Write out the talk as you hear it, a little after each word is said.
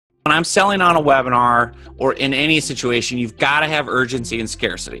When I'm selling on a webinar or in any situation, you've got to have urgency and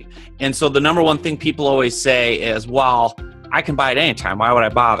scarcity. And so the number one thing people always say is, well, I can buy it anytime. Why would I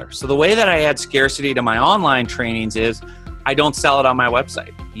bother? So the way that I add scarcity to my online trainings is I don't sell it on my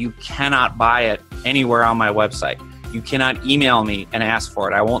website. You cannot buy it anywhere on my website. You cannot email me and ask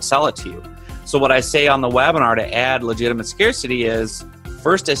for it. I won't sell it to you. So what I say on the webinar to add legitimate scarcity is,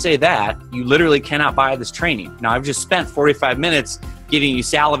 first I say that you literally cannot buy this training. Now I've just spent 45 minutes getting you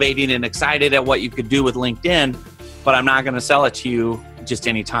salivating and excited at what you could do with LinkedIn, but I'm not going to sell it to you just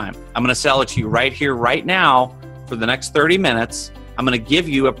anytime. I'm going to sell it to you right here, right now for the next 30 minutes. I'm going to give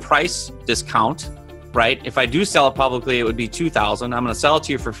you a price discount, right? If I do sell it publicly, it would be $2,000. I'm going to sell it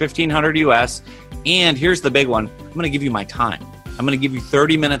to you for $1,500 US. And here's the big one. I'm going to give you my time. I'm going to give you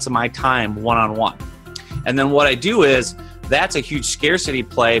 30 minutes of my time one-on-one. And then what I do is, that's a huge scarcity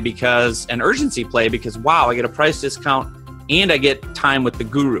play because an urgency play because, wow, I get a price discount and I get time with the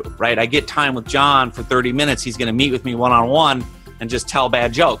guru, right? I get time with John for 30 minutes. He's going to meet with me one-on-one and just tell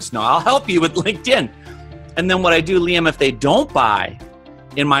bad jokes. No, I'll help you with LinkedIn. And then what I do, Liam, if they don't buy,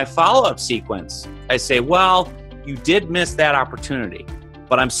 in my follow-up sequence, I say, well, you did miss that opportunity,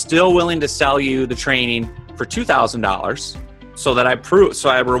 but I'm still willing to sell you the training for $2,000 so that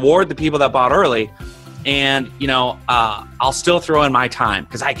I reward the people that bought early. And, I'll still throw in my time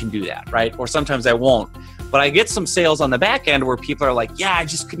because I can do that, right? Or sometimes I won't. But I get some sales on the back end where people are like, yeah, I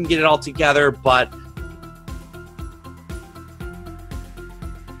just couldn't get it all together, but